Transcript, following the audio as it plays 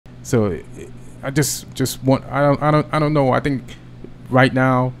So I just want. I don't know. I think right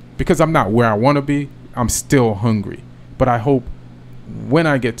now, because I'm not where I want to be, I'm still hungry. But I hope when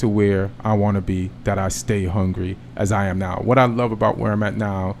I get to where I want to be, that I stay hungry as I am now. What I love about where I'm at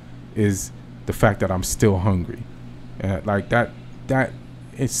now is the fact that I'm still hungry. Like that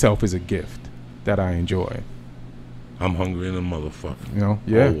itself is a gift that I enjoy. I'm hungry in a motherfucker. You know,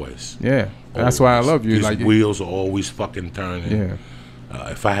 yeah, always. Yeah, always. That's why I love you. These like wheels are always fucking turning. Yeah.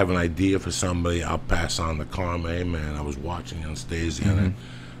 If I have an idea for somebody, I'll pass on the karma. Hey man, I was watching you on stage the other.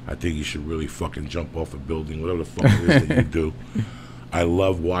 I think you should really fucking jump off a building, whatever the fuck it is that you do. I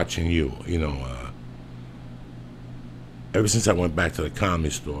love watching you. You know, ever since I went back to the Comedy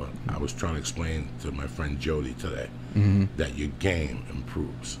Store, I was trying to explain to my friend Jody today that your game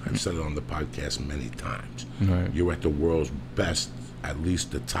improves. I've said it on the podcast many times. Right. You're at the world's best, at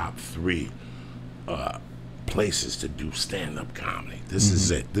least the top 3 places to do stand-up comedy. This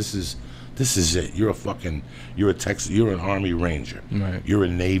is it. This is it. You're an Army Ranger. Right. You're a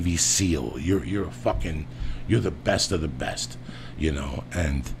Navy SEAL. You're the best of the best, you know.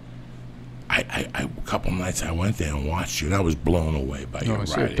 And I a couple nights I went there and watched you, and I was blown away by your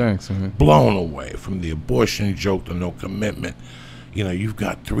writing. Shit, thanks, man. Blown away from the abortion joke to no commitment. You know, you've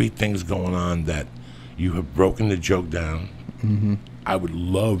got 3 things going on that you have broken the joke down. I would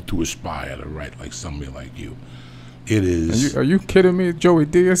love to aspire to write like somebody like you. It is. Are you kidding me, Joey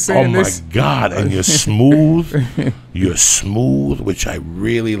Diaz saying this? Oh my God! And you're smooth. You're smooth, which I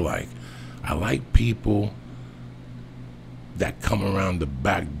really like. I like people that come around the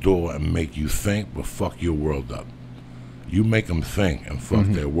back door and make you think, but fuck your world up. You make them think and fuck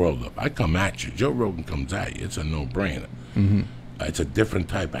their world up. I come at you. Joe Rogan comes at you. It's a no-brainer. It's a different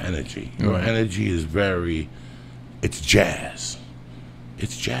type of energy. Your energy is it's jazz.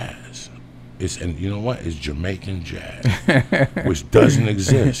 It's jazz. And you know what? It's Jamaican jazz, which doesn't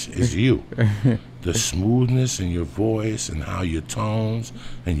exist. It's you. The smoothness in your voice and how your tones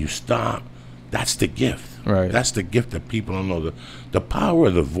and you stop, that's the gift. Right. That's the gift that people don't know. The power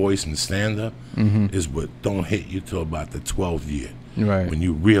of the voice in stand-up is what don't hit you till about the 12th year. Right. When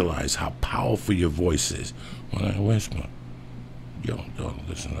you realize how powerful your voice is. When I whisper, yo, don't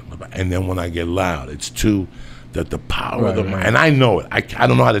listen up. And then when I get loud, it's that the power of the mind. And I know it. I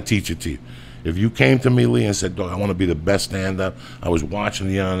don't know how to teach it to you. If you came to me, Lee, and said, dog, I want to be the best stand-up, I was watching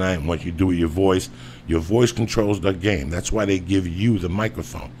the other night and what you do with your voice controls the game. That's why they give you the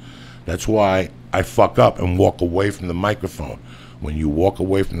microphone. That's why I fuck up and walk away from the microphone. When you walk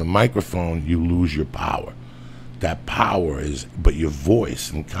away from the microphone, you lose your power. That power is, but your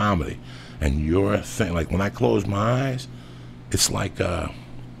voice in comedy and your thing, like when I close my eyes, it's like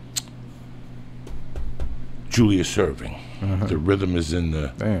Julia Serving. The rhythm is in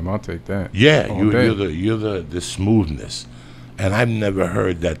the. Damn, I'll take that. Yeah, you're the smoothness, and I've never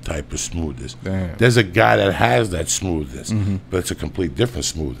heard that type of smoothness. Damn. There's a guy that has that smoothness, but it's a complete different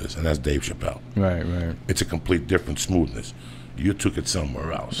smoothness, and that's Dave Chappelle. Right. It's a complete different smoothness. You took it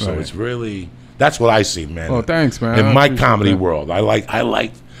somewhere else, so it's really that's what I see, man. Well, thanks, man. In my comedy world, I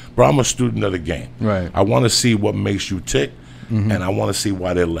like, bro. I'm a student of the game. Right. I want to see what makes you tick, and I want to see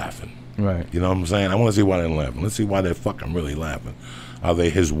why they're laughing. Right. You know what I'm saying? I want to see why they're laughing. Let's see why they're fucking really laughing. Are they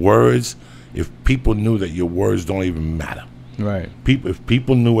his words? If people knew that your words don't even matter. Right. If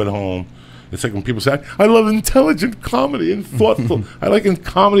people knew at home, it's like when people say, I love intelligent comedy and thoughtful. I like in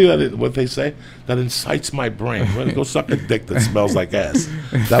comedy what they say, that incites my brain. Well, go suck a dick that smells like ass.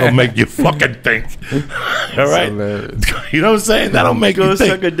 That'll make you fucking think. All right? You know what I'm saying? That'll make you think. Go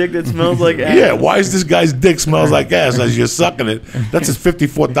suck a dick that smells like ass. Yeah, why is this guy's dick smells like ass as you're sucking it? That's his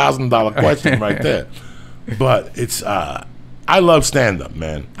 $54,000 question right there. But it's, I love stand-up,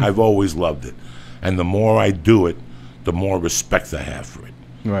 man. I've always loved it. And the more I do it, the more respect I have for it.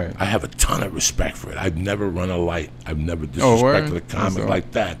 Right. I have a ton of respect for it. I've never run a light. I've never disrespected a comic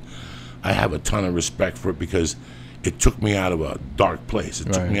like that. I have a ton of respect for it because it took me out of a dark place.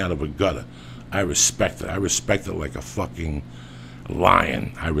 It took me out of a gutter. I respect it. I respect it like a fucking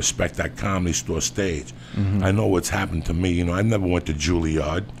lion. I respect that Comedy Store stage. I know what's happened to me. You know, I never went to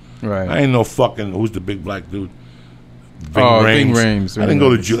Juilliard. Right. I ain't no fucking, who's the big black dude? Ving Rhames. I didn't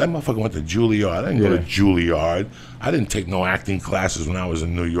go to that motherfucker went to Juilliard. I didn't go to Juilliard. I didn't take no acting classes when I was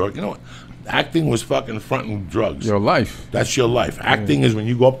in New York. You know what? Acting was fucking fronting drugs. Your life. That's your life. Acting is when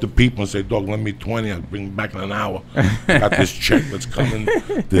you go up to people and say, dog, lend me 20, I'll bring it back in an hour. I got this check that's coming.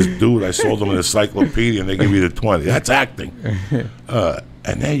 This dude, I sold them an encyclopedia and they give you the 20. That's acting.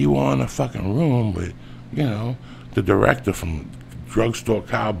 And there you are in a fucking room with, you know, the director from Drugstore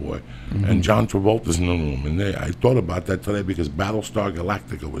Cowboy, and John Travolta's in the room. And I thought about that today because Battlestar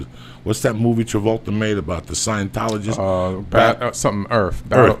Galactica was, what's that movie Travolta made about the Scientologist? Something Earth.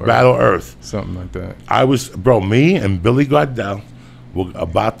 Battle Earth. Something like that. Me and Billy Gardell were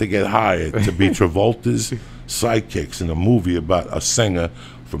about to get hired to be Travolta's sidekicks in a movie about a singer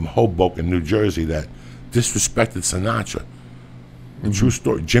from Hoboken, New Jersey that disrespected Sinatra. True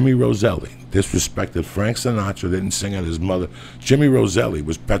story. Jimmy Roselli disrespected Frank Sinatra, didn't sing at his mother. Jimmy Roselli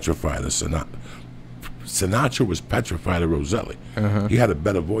was petrified of Sinatra. Sinatra was petrified of Roselli. He had a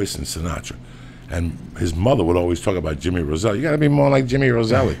better voice than Sinatra. And his mother would always talk about Jimmy Roselli. You got to be more like Jimmy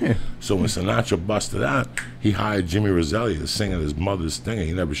Roselli. So when Sinatra busted out, he hired Jimmy Roselli to sing at his mother's thing, and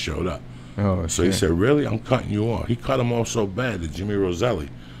he never showed up. So he said, really? I'm cutting you off. He cut him off so bad that Jimmy Roselli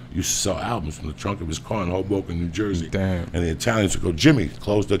used to sell albums from the trunk of his car in Hoboken, New Jersey. Damn. And the Italians would go, Jimmy,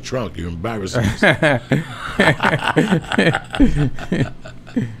 close the trunk. You're embarrassing us.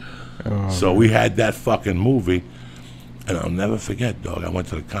 So we had that fucking movie. And I'll never forget, dog. I went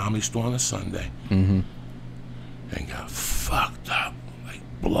to the Comedy Store on a Sunday and got fucked up. Like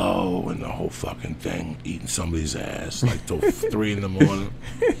blow and the whole fucking thing. Eating somebody's ass like till 3 in the morning.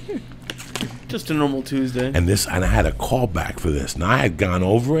 Just a normal Tuesday. And I had a callback for this. Now I had gone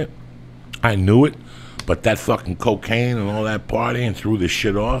over it. I knew it. But that fucking cocaine and all that partying threw this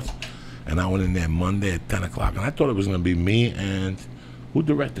shit off. And I went in there Monday at 10 o'clock. And I thought it was going to be me and who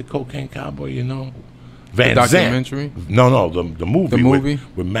directed Cocaine Cowboy, you know? Van The Zandt. documentary? No, the movie. The movie?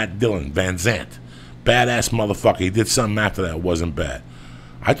 With Matt Dillon, Van Zandt. Badass motherfucker. He did something after that wasn't bad.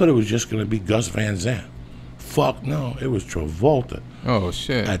 I thought it was just going to be Gus Van Zandt. Fuck no, it was Travolta. Oh,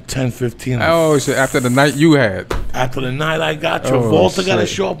 shit. At 10:15. Oh, shit. After the night you had. After the night I got, Travolta got to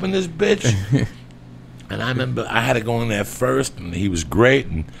show up in this bitch. And I remember I had to go in there first, and he was great,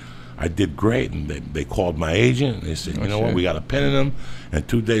 and I did great, and they called my agent, and they said, you know what, we got a pen in him. And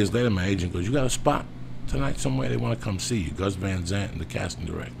 2 days later, my agent goes, you got a spot tonight somewhere? They want to come see you. Gus Van Zandt and the casting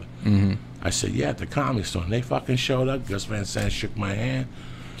director. I said, yeah, at the Comedy Store. And they fucking showed up. Gus Van Zandt shook my hand.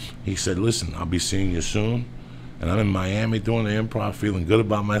 He said, listen, I'll be seeing you soon. And I'm in Miami doing the improv, feeling good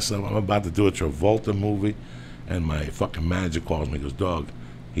about myself. I'm about to do a Travolta movie. And my fucking manager calls me, goes, dog,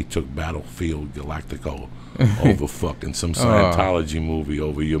 he took Battlefield Galactico over fucking some Scientology movie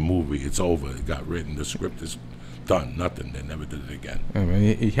over your movie. It's over. It got written. The script is done. Nothing. They never did it again. I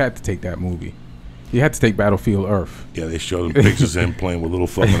mean, he had to take that movie. He had to take Battlefield Earth. Yeah, they showed him pictures of him playing with little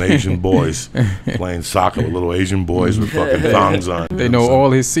fucking Asian boys, playing soccer with little Asian boys with fucking thongs on. They know all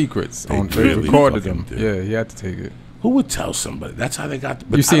his secrets. They really recorded them. did. Yeah, he had to take it. Who would tell somebody? That's how they got.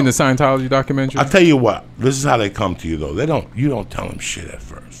 You seen the Scientology documentary? I'll tell you what. This is how they come to you, though. You don't tell them shit at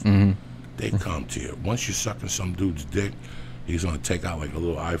first. They come to you. Once you're sucking some dude's dick, he's gonna take out like a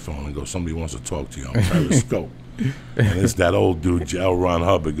little iPhone and go, somebody wants to talk to you on Periscope. And it's that old dude, L. Ron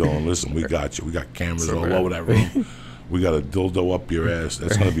Hubbard, going, listen, we got you. We got cameras all over that room. We got a dildo up your ass.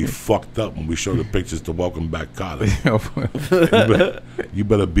 That's going to be fucked up when we show the pictures to Welcome Back Kotter. You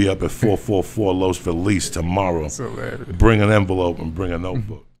better be up at 444 Los Feliz tomorrow. Bring an envelope and bring a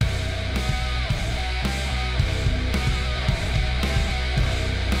notebook.